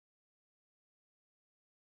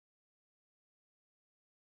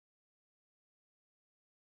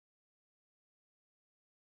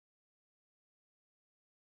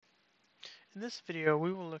In this video,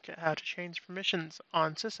 we will look at how to change permissions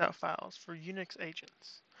on sysout files for Unix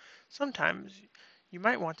agents. Sometimes you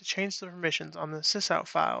might want to change the permissions on the sysout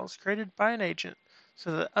files created by an agent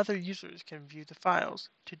so that other users can view the files.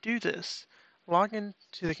 To do this, log in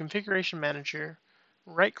to the Configuration Manager,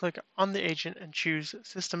 right-click on the agent and choose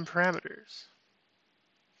System Parameters.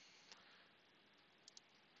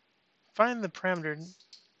 Find the parameter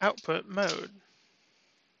output mode.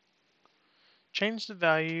 Change the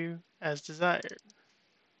value as desired.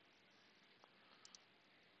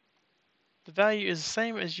 The value is the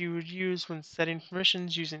same as you would use when setting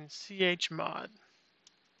permissions using chmod.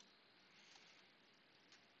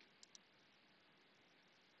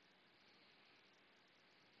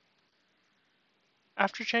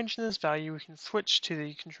 After changing this value, we can switch to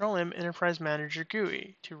the Control-M Enterprise Manager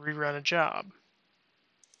GUI to rerun a job.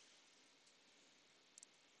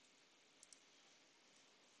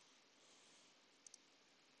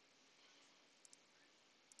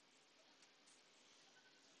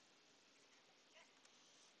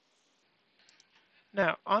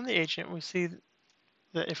 Now, on the agent, we see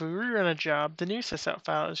that if we rerun a job, the new sysout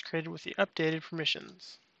file is created with the updated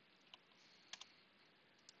permissions.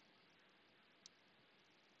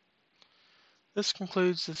 This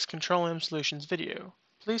concludes this Control-M Solutions video.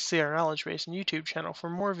 Please see our knowledge base and YouTube channel for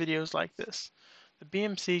more videos like this. The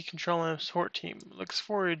BMC Control-M support team looks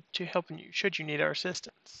forward to helping you should you need our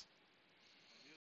assistance.